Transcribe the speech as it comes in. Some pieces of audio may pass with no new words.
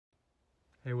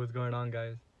Hey, what's going on,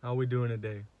 guys? How we doing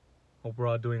today? Hope we're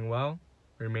all doing well,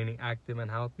 remaining active and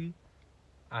healthy.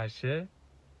 Ashe. It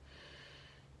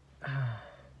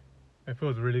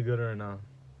feels really good right now.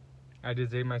 I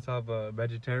just ate myself a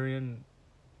vegetarian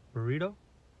burrito.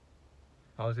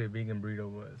 I would say vegan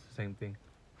burrito, but it's the same thing.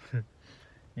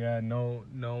 Yeah, no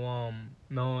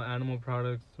animal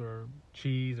products or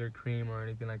cheese or cream or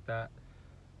anything like that.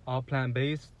 All plant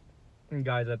based.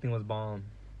 Guys, that thing was bomb.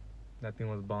 That thing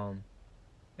was bomb.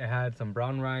 It had some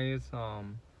brown rice,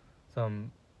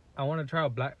 some. I want to try a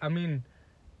black. I mean,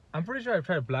 I'm pretty sure I've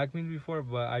tried black beans before,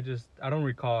 but I don't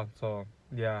recall. So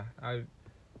yeah, I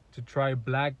to try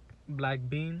black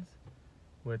beans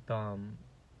with well,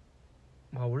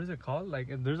 what is it called? Like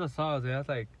there's a sauce. It has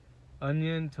like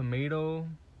onion, tomato,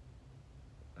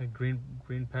 like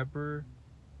green pepper.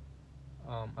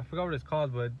 I forgot what it's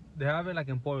called, but they have it like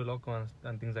in Pollo Loco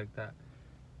and things like that.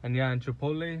 And yeah, in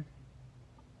Chipotle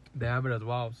they have it as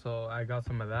well. So I got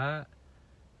some of that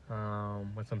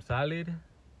with some salad.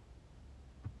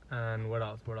 And what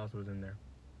else? What else was in there?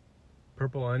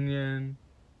 Purple onion.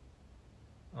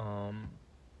 Um,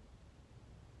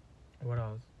 what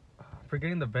else? I'm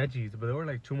forgetting the veggies, but there were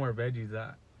like two more veggies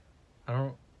that I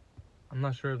don't. I'm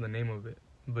not sure of the name of it.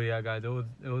 But yeah, guys, it was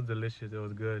delicious. It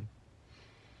was good.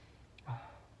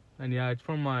 And yeah, it's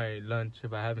for my lunch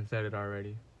if I haven't said it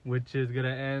already, which is gonna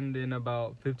end in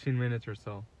about 15 minutes or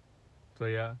so. So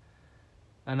yeah.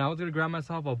 And I was gonna grab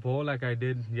myself a bowl like I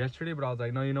did yesterday, but I was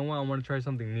like, no, you know what? I want to try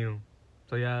something new.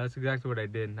 So yeah, that's exactly what I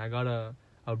did. I got a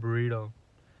burrito,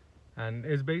 and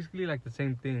it's basically like the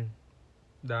same thing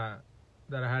that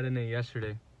I had in it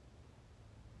yesterday.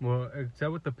 Well,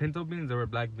 except with the pinto beans, they were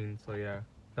black beans. So yeah,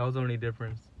 that was the only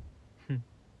difference.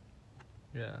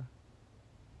 Yeah.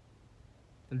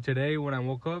 And today when I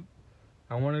woke up,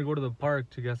 I wanted to go to the park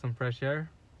to get some fresh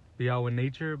air, be out with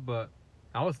nature, but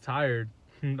I was tired.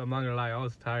 I'm not gonna lie, I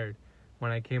was tired.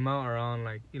 When I came out around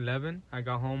like 11, I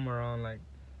got home around like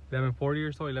 11:40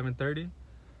 or so, 11:30.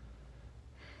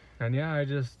 And yeah,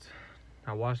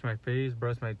 I washed my face,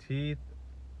 brushed my teeth,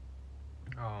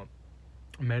 uh,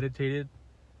 meditated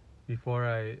before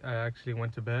I actually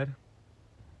went to bed.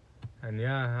 And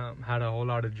yeah, had a whole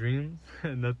lot of dreams,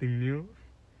 nothing new.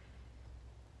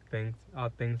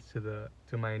 Thanks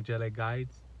to my angelic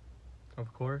guides,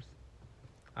 of course.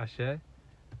 Ashe,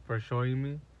 for showing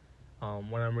me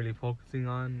what I'm really focusing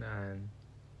on, and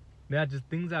yeah, just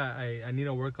things that I need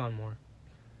to work on more.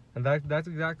 And that's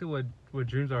exactly what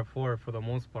dreams are for the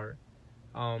most part.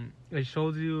 It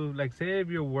shows you, like, say if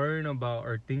you're worrying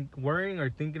or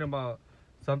thinking about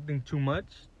something too much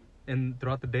and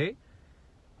throughout the day,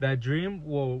 that dream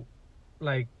will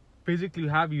like physically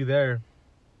have you there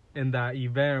in that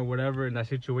event or whatever, in that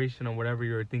situation or whatever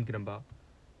you're thinking about,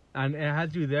 and it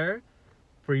has you there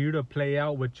for you to play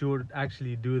out what you would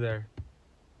actually do there.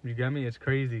 You get me? It's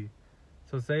crazy.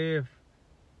 So say if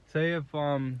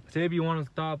you want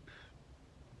to stop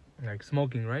like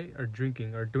smoking, right, or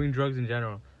drinking or doing drugs in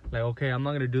general, like, okay, I'm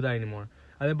not gonna do that anymore.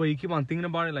 And then, but you keep on thinking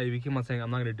about it, like if you keep on saying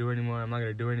I'm not gonna do it anymore, I'm not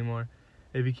gonna do it anymore.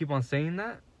 If you keep on saying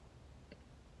that,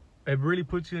 it really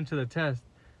puts you into the test,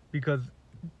 because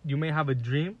you may have a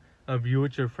dream of you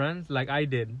with your friends, like I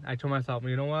did. I told myself,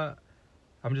 you know what,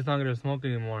 I'm just not gonna smoke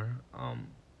anymore, and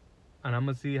I'm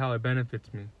gonna see how it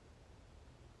benefits me.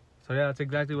 So yeah, that's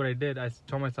exactly what I did. I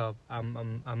told myself, I'm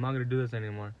not gonna do this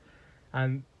anymore.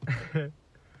 And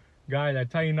guys, I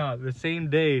tell you now, the same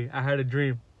day I had a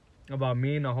dream about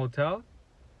me in a hotel,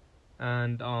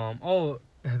 and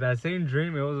that same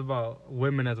dream, it was about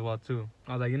women as well too.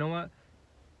 I was like, you know what?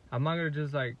 I'm not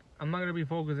gonna be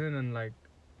focusing on like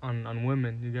on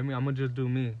women. You get me? I'm gonna just do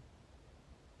me.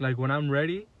 Like when I'm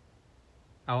ready,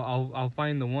 I'll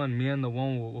find the one. Me and the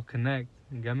one will connect.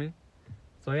 You get me?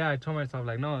 So yeah, I told myself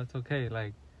like, no, it's okay.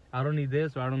 Like I don't need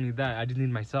this or I don't need that. I just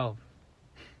need myself.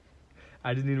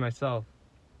 I just need myself.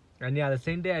 And yeah, the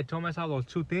same day I told myself those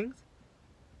two things.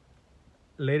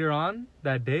 Later on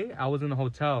that day, I was in a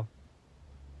hotel.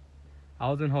 I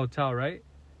was in a hotel, right?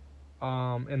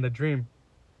 In the dream,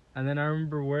 and then I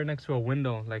remember we're next to a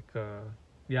window, like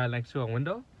yeah, next to a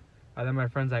window. And then my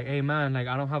friend's like, "Hey man, like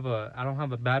I don't have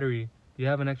a battery. Do you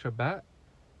have an extra bat?"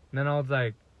 And then I was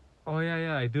like, "Oh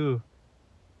yeah, I do."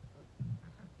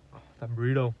 Oh, that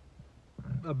burrito.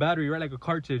 A battery, right? Like a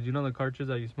cartridge. You know the cartridge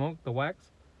that you smoke, the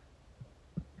wax,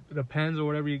 the pens or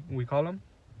whatever we call them.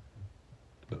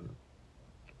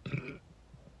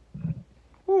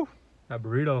 Whew, that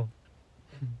burrito.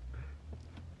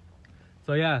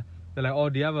 So yeah, they're like, "Oh,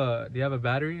 do you have a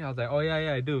battery?" I was like, "Oh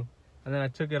yeah, I do." And then I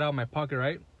took it out of my pocket,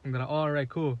 right? And they're like, "Oh, all right,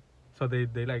 cool." So they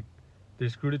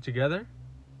screwed it together,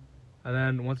 and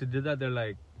then once they did that,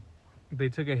 they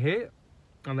took a hit,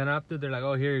 And then after, they're like,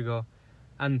 oh, here you go.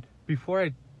 And before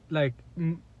I, like,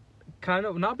 kind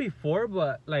of, not before,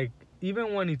 but like,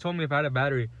 even when he told me if I had a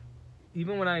battery,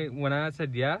 even when I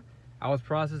said yeah, I was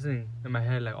processing in my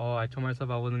head, like, oh, I told myself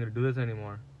I wasn't going to do this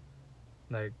anymore.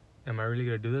 Like, am I really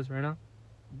going to do this right now?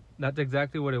 That's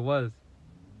exactly what it was.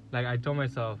 Like, I told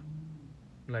myself,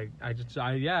 like, I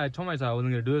told myself I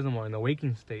wasn't going to do this anymore in the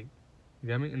waking state. You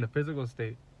get me? In the physical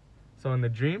state. So in the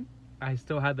dream, I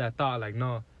still had that thought, like,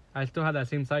 no. I still had that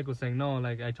same cycle saying, no,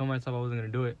 like, I told myself I wasn't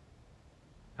going to do it.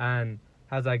 And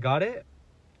as I got it,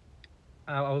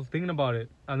 I was thinking about it.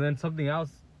 And then something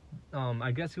else,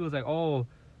 I guess he was like, oh,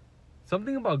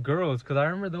 something about girls. Because I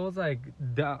remember there was, like,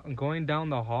 going down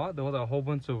the hall, there was a whole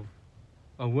bunch of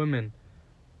women.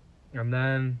 And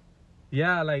then,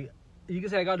 yeah, like, you can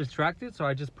say I got distracted, so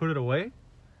I just put it away.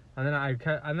 And then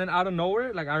and then out of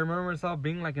nowhere, like, I remember myself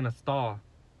being, like, in a stall.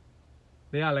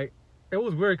 Yeah, like, it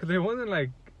was weird because it wasn't like,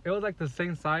 it was like the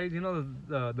same size, you know,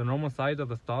 the normal size of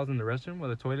the stalls in the restroom where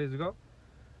the toilets go.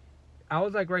 I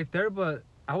was like right there, but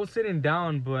I was sitting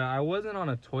down, but I wasn't on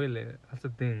a toilet. That's the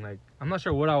thing. Like, I'm not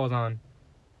sure what I was on.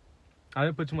 I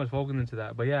didn't put too much focus into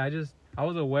that. But yeah, I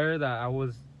was aware that I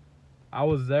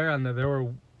was there, and that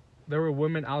there were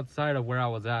women outside of where I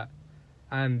was at.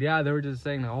 And yeah, they were just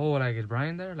saying, like, oh, like, is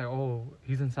Brian there? Like, oh,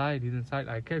 he's inside.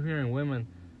 I kept hearing women,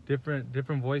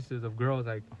 different voices of girls,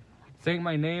 like, saying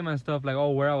my name and stuff, like, oh,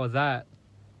 where I was at.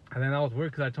 And then that was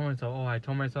weird because I told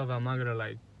myself I'm not gonna,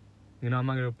 like, you know, I'm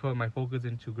not gonna put my focus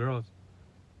into girls.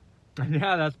 And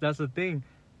yeah, that's the thing.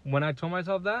 When I told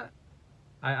myself that,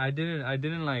 I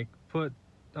didn't like put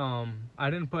I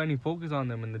didn't put any focus on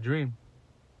them in the dream.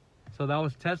 So that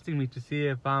was testing me to see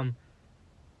if I'm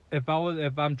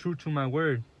true to my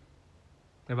word.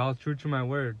 If I was true to my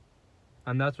word.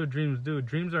 And that's what dreams do.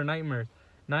 Dreams are nightmares.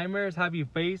 Nightmares have you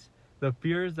face the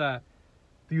fears that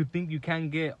you think you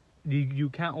can't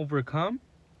overcome.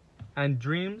 And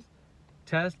dreams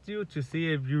test you to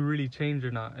see if you really change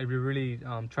or not. If you're really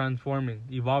transforming,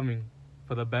 evolving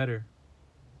for the better.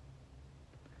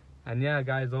 And yeah,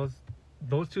 guys,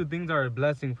 those two things are a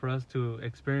blessing for us to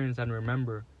experience and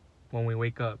remember when we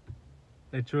wake up.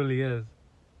 It truly is.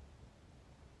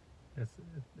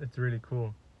 It's really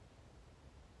cool.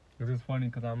 It's just funny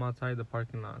because I'm outside the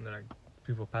parking lot and there are, like,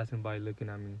 people passing by looking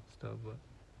at me and stuff, but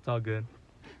it's all good.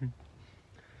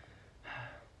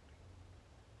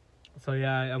 So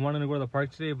yeah, I wanted to go to the park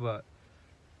today, but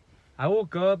I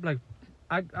woke up, like,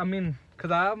 I mean, because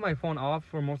I have my phone off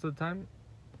for most of the time,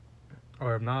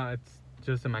 or if not, it's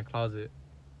just in my closet,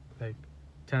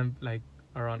 like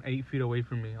around 8 feet away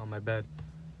from me on my bed,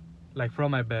 like from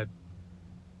my bed.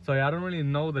 So yeah, I don't really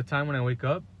know the time when I wake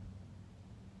up.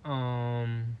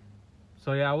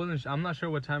 So yeah, I'm not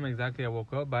sure what time exactly I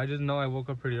woke up, but I just know I woke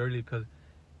up pretty early because,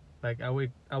 like, I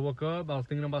woke up, I was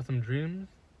thinking about some dreams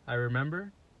I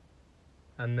remember,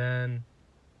 and then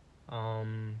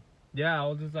yeah, I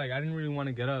was just like, I didn't really want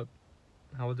to get up.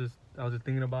 I was just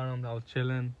thinking about them. I was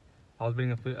chilling. I was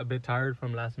being a bit tired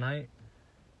from last night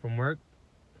from work.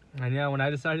 And yeah, when I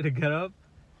decided to get up,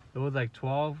 it was like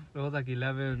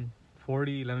 11:40,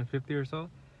 11:50 or so.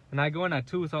 And I go in at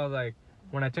 2, so I was like,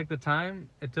 when I checked the time,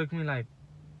 it took me like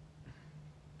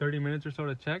 30 minutes or so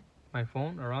to check my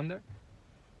phone around there.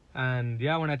 And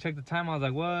yeah, when I checked the time, I was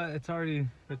like, what? It's already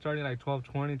like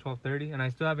 12:20, 12:30, and I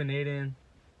still haven't eaten.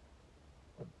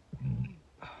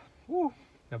 Woo,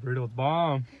 that burrito was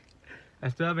bomb. I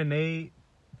still haven't ate.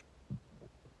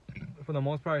 For the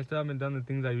most part, I still haven't done the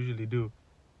things I usually do.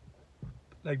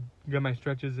 Like, get my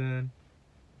stretches in.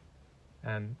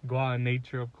 And go out in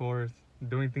nature, of course.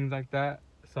 Doing things like that.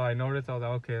 So I noticed, I was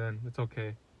like, okay, then, it's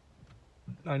okay.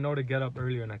 I know to get up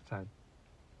earlier next time.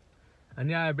 And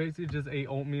yeah, I basically just ate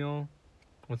oatmeal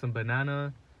with some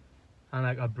banana. And,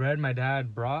 like, a bread my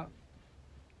dad brought.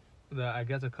 I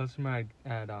guess a customer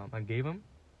I gave him.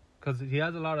 Because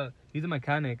he's a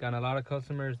mechanic, and a lot of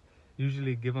customers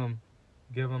usually give him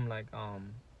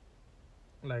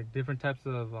like different types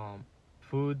of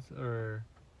foods, or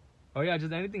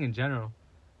just anything in general.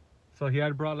 So he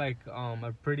had brought like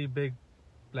a pretty big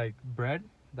like bread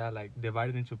that like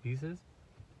divided into pieces,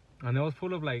 and it was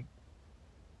full of like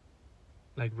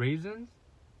raisins,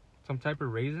 some type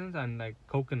of raisins, and like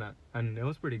coconut, and it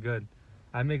was pretty good.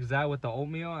 I mixed that with the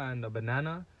oatmeal and the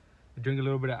banana. I drink a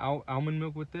little bit of almond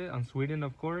milk with it, unsweetened,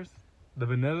 of course. The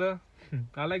vanilla,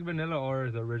 I like vanilla or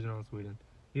the original sweetened,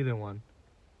 either one.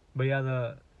 But yeah,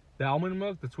 the almond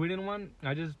milk, the sweetened one,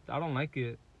 I don't like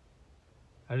it.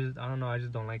 I don't know, I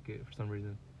just don't like it for some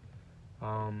reason.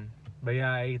 But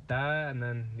yeah, I ate that, and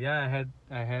then yeah,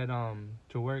 I had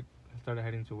to work. I started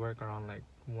heading to work around like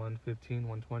 1:15,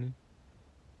 1:20.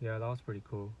 Yeah, that was pretty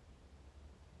cool.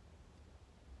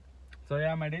 So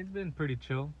yeah, my day's been pretty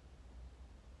chill,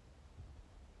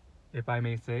 if I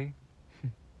may say.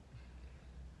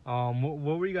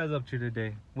 What were you guys up to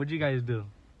today? What'd you guys do?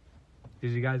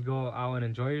 Did you guys go out and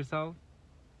enjoy yourself?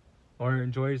 Or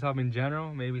enjoy yourself in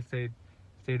general? Maybe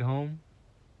stayed home,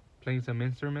 playing some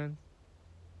instruments,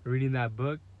 reading that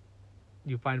book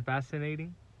you find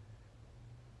fascinating.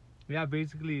 Yeah,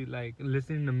 basically like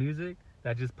listening to music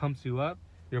that just pumps you up.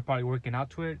 You're probably working out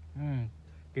to it,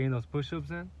 getting those push-ups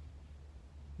in,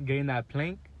 getting that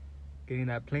plank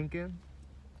in.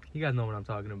 You guys know what I'm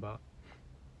talking about.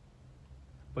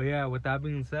 But yeah, with that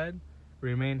being said,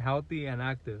 remain healthy and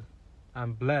active.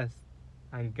 I'm blessed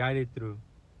and guided through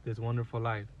this wonderful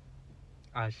life.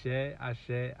 Ashe,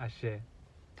 ashe, ashe.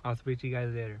 I'll speak to you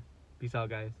guys later. Peace out,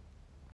 guys.